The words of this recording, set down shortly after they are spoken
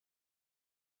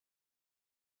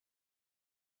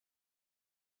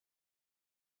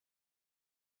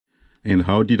And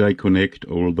how did I connect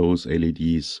all those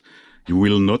LEDs? You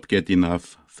will not get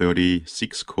enough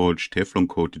 36 gauge Teflon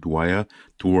coated wire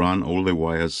to run all the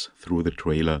wires through the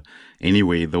trailer.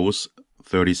 Anyway, those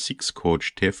 36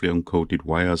 gauge Teflon coated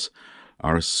wires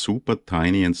are super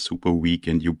tiny and super weak,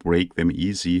 and you break them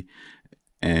easily,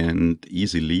 and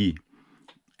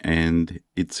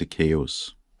it's a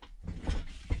chaos.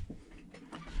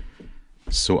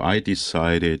 So I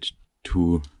decided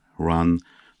to run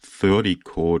 30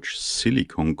 gauge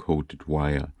silicone coated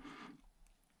wire.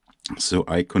 So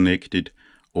I connected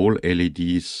all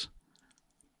LEDs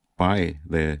by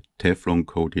the Teflon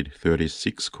coated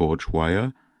 36 gauge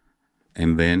wire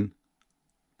and then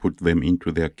put them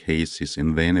into their cases.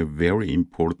 And then a very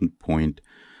important point,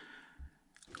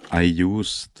 I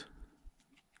used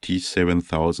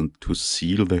T7000 to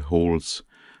seal the holes.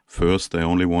 First, I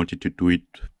only wanted to do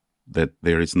it that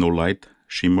there is no light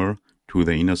shimmer to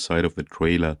the inner side of the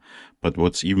trailer. But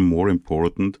what's even more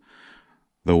important,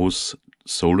 those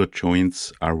solder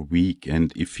joints are weak,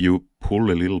 and if you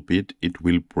pull a little bit, it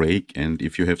will break. And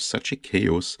if you have such a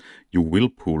chaos, you will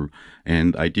pull.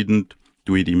 And I didn't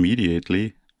do it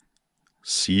immediately,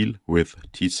 seal with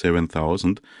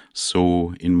T7000.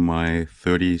 So in my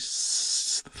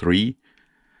 33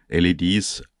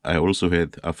 LEDs, I also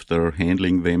had, after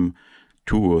handling them,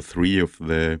 2 or 3 of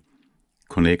the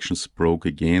connections broke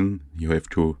again. You have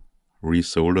to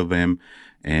resolder them,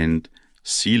 and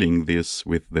sealing this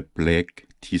with the black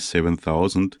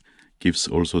T7000 gives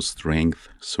also strength,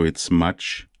 so it's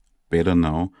much better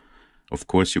now. Of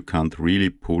course you can't really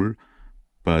pull,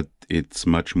 but it's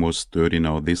much more sturdy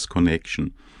now, this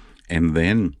connection. And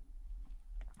then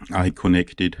I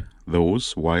connected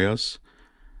those wires,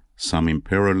 some in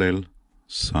parallel,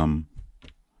 some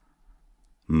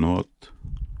not.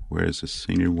 Where's a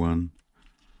single one?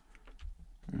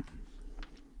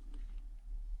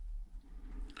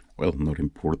 Well, not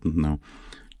important now.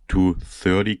 To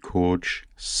 30 gauge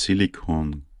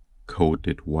silicone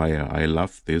coated wire. I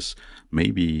love this.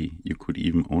 Maybe you could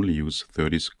even only use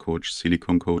 30 gauge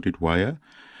silicone coated wire.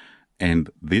 And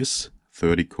this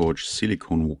 30 gauge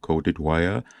silicone coated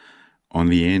wire, on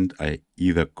the end I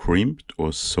either crimped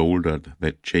or soldered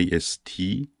the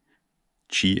JST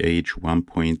GH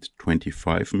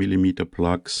 1.25 millimeter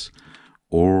plugs,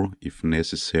 or if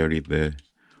necessary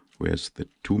where's the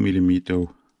 2 millimeter?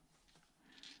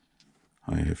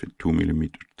 I have a 2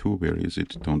 millimeter too. Where is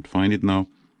it? Don't find it now.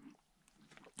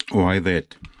 Why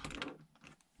that?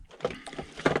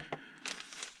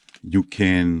 You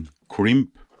can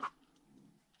crimp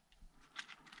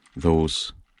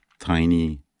those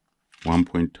tiny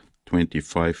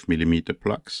 1.25 millimeter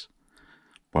plugs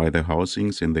by the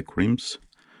housings and the crimps.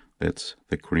 That's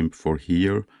the crimp for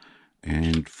here,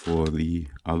 and for the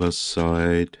other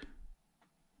side,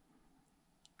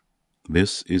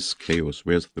 this is chaos.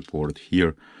 Where's the board?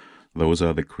 Here. Those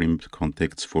are the crimp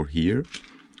contacts for here.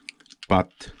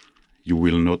 But you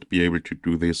will not be able to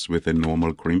do this with a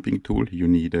normal crimping tool. You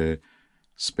need a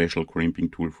special crimping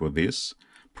tool for this.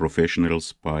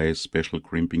 Professionals buy special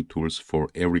crimping tools for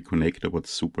every connector, but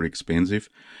super expensive.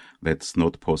 That's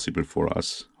not possible for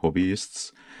us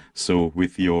hobbyists. So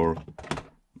with your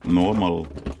normal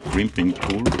crimping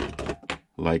tool,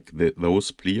 like those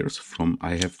pliers from,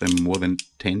 I have them more than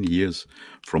 10 years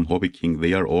from Hobby King.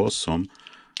 They are awesome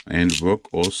and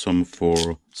work awesome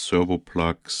for servo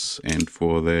plugs and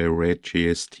for the red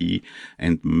JST,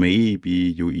 and maybe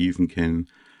you even can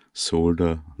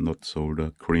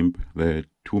crimp the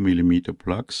 2 millimeter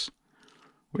plugs.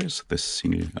 Where's the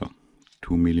single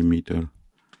 2 millimeter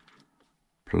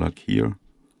plug here?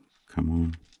 Come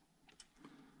on.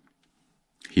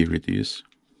 Here it is.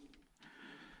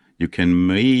 You can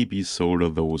maybe solder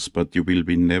those, but you will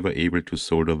be never able to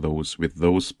solder those with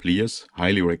those pliers.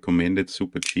 Highly recommended,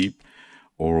 super cheap.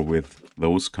 Or with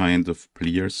those kinds of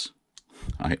pliers.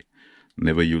 I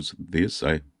never use this.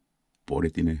 I bought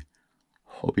it in a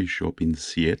hobby shop in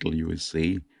Seattle,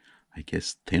 USA, I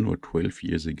guess 10 or 12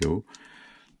 years ago.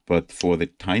 But for the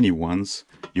tiny ones,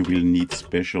 you will need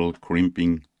special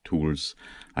crimping tools.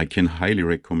 I can highly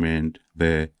recommend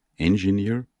the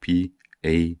Engineer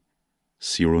PA09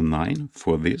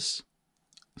 for this.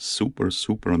 Super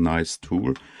nice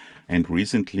tool. And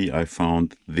recently I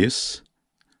found this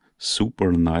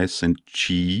super nice and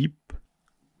cheap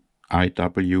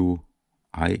IWISS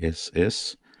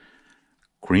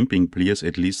crimping pliers.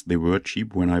 At least they were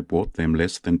cheap when I bought them,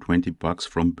 less than 20 bucks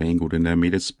from Banggood. And I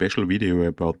made a special video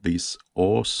about these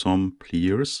awesome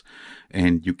pliers,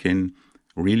 and you can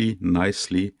really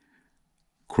nicely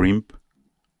crimp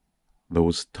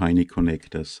those tiny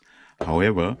connectors.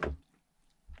 However,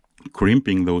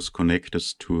 crimping those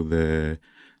connectors to the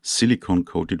silicone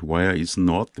coated wire is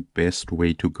not the best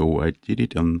way to go. I did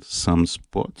it on some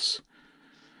spots.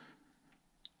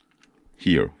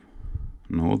 Here.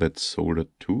 No, that's soldered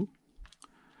too.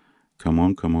 Come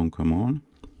on, come on, come on.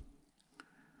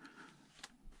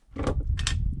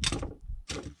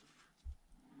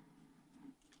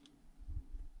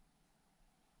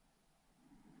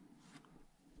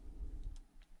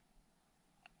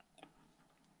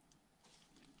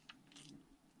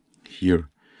 Here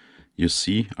you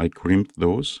see I crimped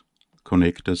those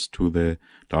connectors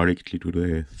directly to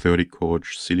the 30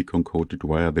 gauge silicone coated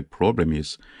wire. The problem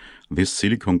is this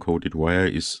silicone coated wire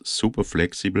is super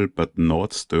flexible but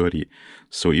not sturdy.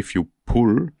 So if you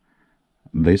pull,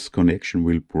 this connection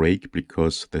will break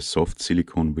because the soft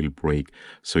silicone will break.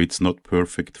 So it's not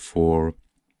perfect for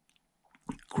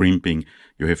crimping.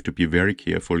 You have to be very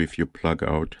careful if you plug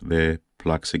out the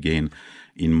plugs again.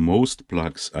 In most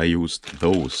plugs I used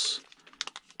those.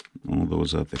 Oh,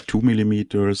 those are the 2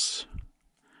 millimeters.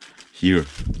 Here,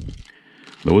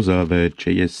 those are the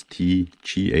JST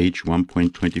GH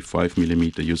 1.25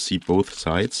 millimeter. You see both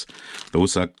sides.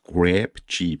 Those are grab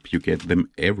cheap. You get them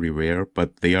everywhere,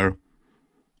 but they are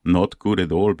not good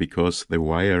at all because the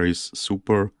wire is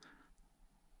super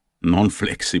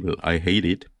non-flexible. I hate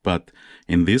it, but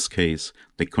in this case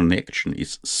the connection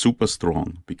is super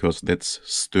strong because that's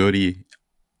sturdy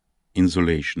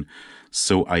insulation.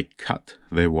 So I cut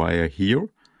the wire here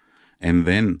and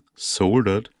then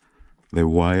soldered the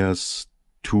wires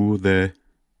to the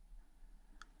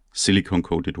silicone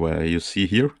coated wire. You see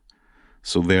here,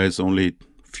 so there is only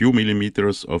few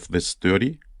millimeters of the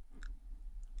sturdy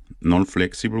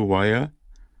non-flexible wire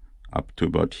up to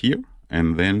about here,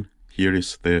 and then here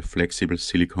is the flexible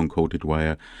silicone coated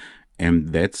wire, and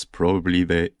that's probably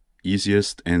the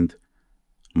easiest and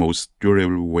most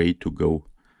durable way to go.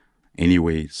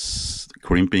 Anyways,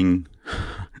 crimping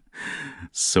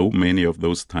so many of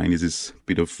those tinies is a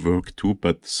bit of work too,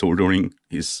 but soldering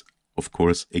is of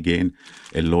course again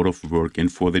a lot of work.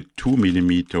 And for the 2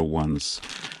 millimeter ones,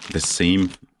 the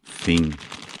same thing.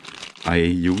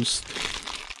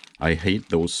 I hate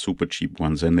those super cheap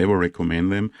ones. I never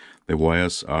recommend them. The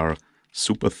wires are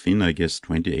super thin, I guess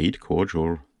 28 gauge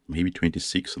or maybe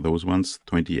 26, those ones,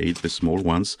 28 the small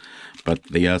ones, but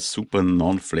they are super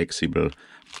non-flexible,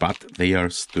 but they are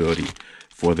sturdy.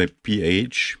 For the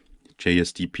PH,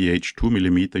 JST PH 2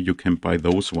 millimeter, you can buy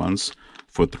those ones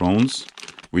for drones,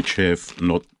 which have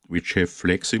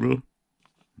flexible,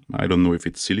 I don't know if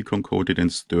it's silicone coated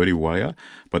and sturdy wire,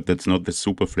 but that's not the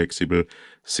super flexible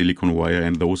silicone wire,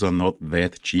 and those are not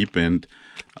that cheap, and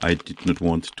I did not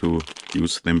want to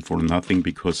use them for nothing,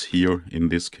 because here in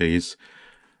this case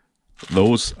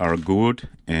those are good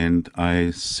and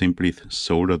I simply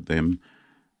soldered them.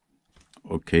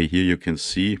 Okay, here you can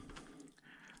see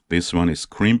this one is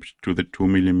crimped to the 2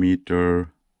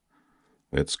 millimeter.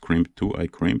 That's crimped too. I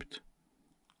crimped.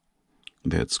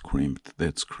 That's crimped,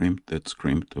 that's crimped, that's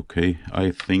crimped. Okay, I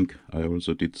think I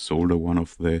also did solder one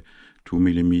of the 2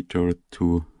 millimeter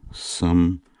to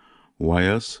some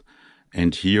wires.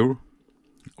 And here,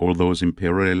 all those in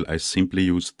parallel, I simply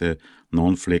used the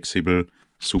non-flexible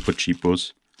super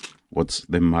cheapos. What's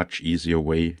the much easier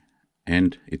way,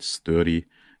 and it's sturdy,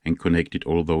 and connected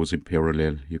all those in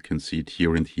parallel. You can see it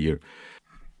here and here.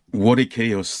 What a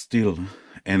chaos still.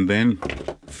 And then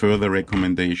further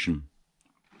recommendation.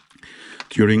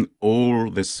 During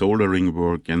all the soldering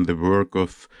work and the work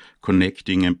of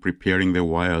connecting and preparing the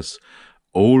wires,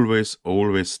 always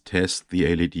test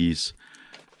the LEDs.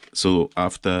 So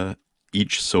after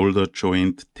each solder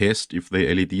joint, test if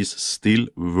the LEDs still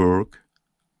work,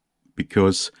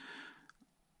 because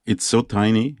it's so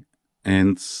tiny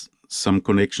and some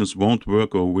connections won't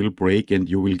work or will break and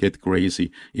you will get crazy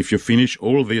if you finish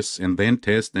all this and then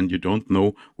test and you don't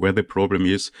know where the problem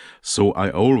is. So I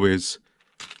always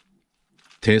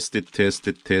test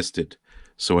it.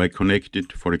 So I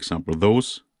connected, for example,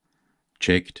 those,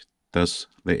 checked, does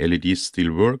the LED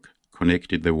still work,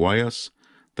 connected the wires,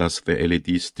 does the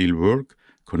LED still work,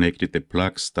 connected the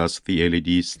plugs, does the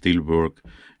LED still work.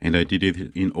 And I did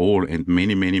it in all and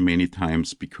many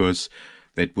times, because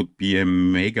that would be a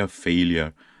mega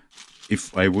failure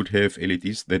if I would have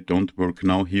LEDs that don't work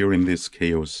now here in this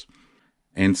chaos.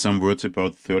 And some words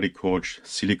about 30 gauge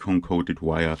silicone coated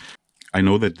wire. I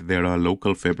know that there are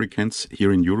local fabricants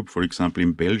here in Europe, for example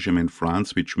in Belgium and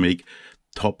France, which make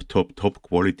top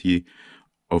quality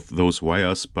of those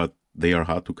wires, but they are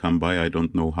hard to come by. I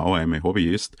don't know how. I'm a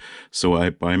hobbyist, so I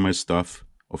buy my stuff,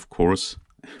 of course,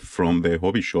 from the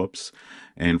hobby shops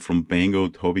and from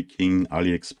Banggood, Hobby King,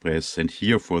 AliExpress. And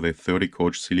here for the 30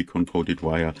 gauge silicone coated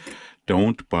wire,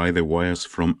 don't buy the wires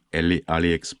from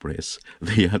AliExpress.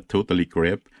 They are totally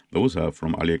crap. Those are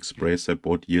from AliExpress. I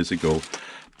bought years ago.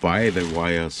 Buy the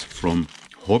wires from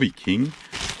Hobby King.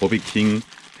 Hobby King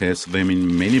has them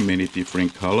in many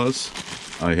different colors.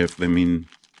 I have them in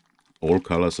all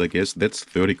colors, I guess. That's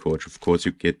 30 gauge. Of course,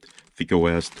 you get thicker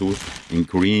wires too, in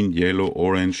green, yellow,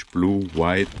 orange, blue,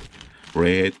 white,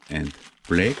 red and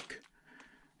black.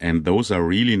 And those are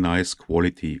really nice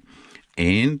quality.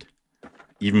 And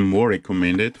even more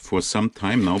recommended, for some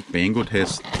time now, Banggood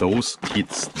has those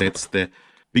kits. That's the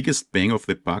biggest bang of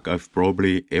the buck I've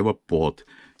probably ever bought.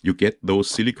 You get those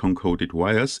silicone coated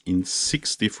wires in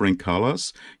 6 different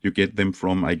colors. You get them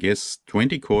from, I guess,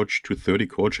 20 gauge to 30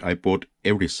 gauge. I bought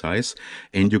every size,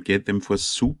 and you get them for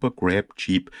super crap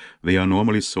cheap. They are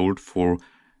normally sold for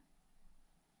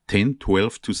 10,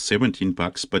 12 to 17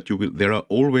 bucks, but there are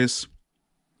always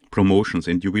promotions,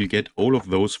 and you will get all of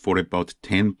those for about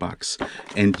 10 bucks.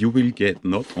 And you will get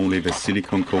not only the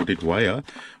silicone coated wire,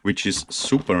 which is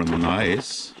super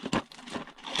nice.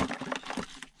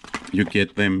 You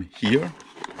get them here,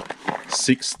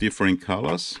 6 different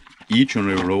colors, each on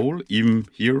a roll, even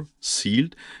here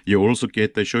sealed. You also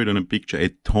get, I show it on a picture, a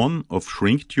ton of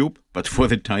shrink tube, but for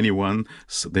the tiny one,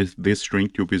 this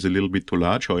shrink tube is a little bit too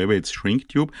large. However, it's shrink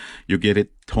tube. You get a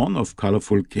ton of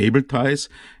colorful cable ties,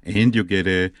 and you get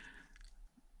a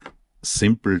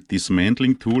simple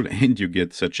dismantling tool, and you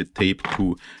get such a tape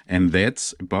too. And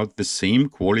that's about the same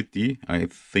quality, I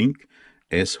think,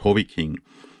 as Hobby King.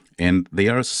 And they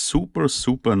are super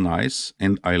nice,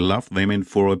 and I love them. And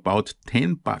for about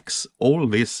 10 bucks, all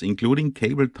this, including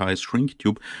cable ties, shrink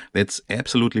tube, that's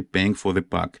absolutely bang for the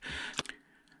buck.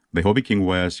 The Hobby King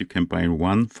wires you can buy in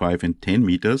 1, 5 and 10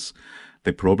 meters.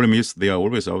 The problem is they are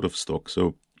always out of stock,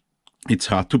 so it's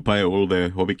hard to buy all the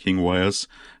Hobby King wires.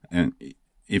 And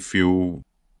if you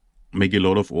make a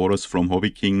lot of orders from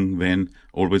Hobby King, then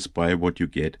always buy what you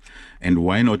get. And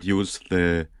why not use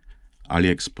the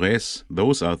AliExpress?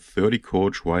 Those are 30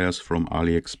 gauge wires from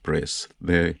AliExpress.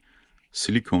 The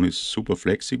silicone is super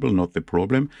flexible, not the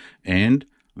problem, and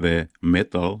the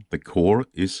metal, the core,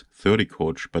 is 30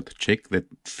 gauge. But check the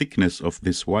thickness of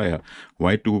this wire.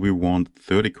 Why do we want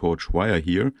 30 gauge wire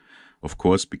here? Of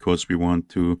course, because we want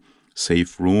to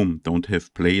save room, don't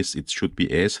have place. It should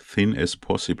be as thin as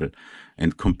possible.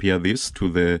 And compare this to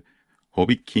the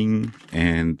Hobby King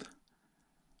and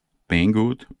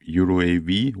Banggood Euro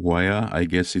AV wire. I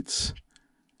guess it's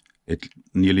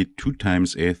nearly 2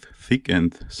 times as thick,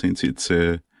 and since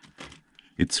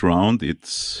it's round,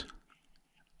 it's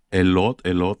a lot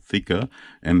thicker,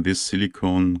 and this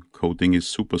silicone coating is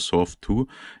super soft too.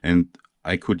 And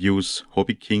I could use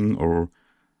Hobby King or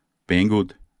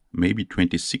Banggood, maybe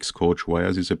 26 gauge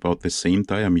wires is about the same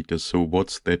diameter. So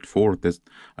what's that for?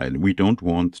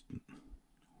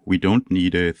 We don't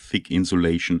need a thick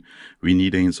insulation. We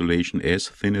need an insulation as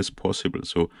thin as possible.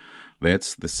 So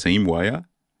that's the same wire.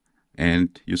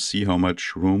 And you see how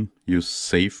much room you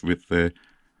save with the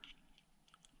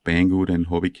Banggood and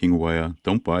Hobby King wire.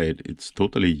 Don't buy it. It's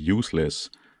totally useless.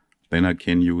 Then I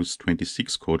can use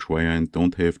 26 gauge wire and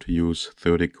don't have to use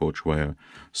 30 gauge wire.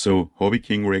 So Hobby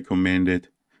King recommended.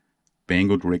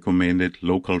 Banggood recommended.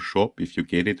 Local shop, if you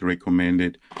get it,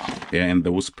 recommended. Yeah, and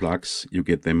those plugs, you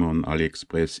get them on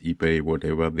AliExpress, eBay,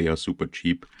 whatever. They are super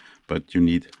cheap, but you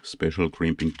need special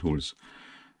crimping tools.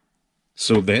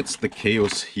 So that's the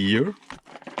chaos here.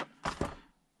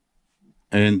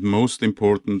 And most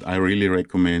important, I really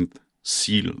recommend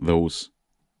seal those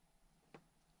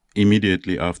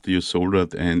immediately after you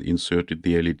soldered and inserted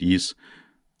the LEDs.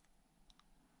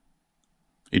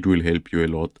 It will help you a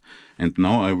lot. And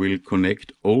now I will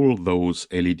connect all those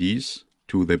LEDs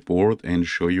to the board and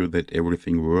show you that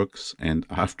everything works. And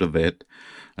after that,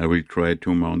 I will try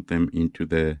to mount them into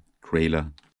the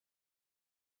trailer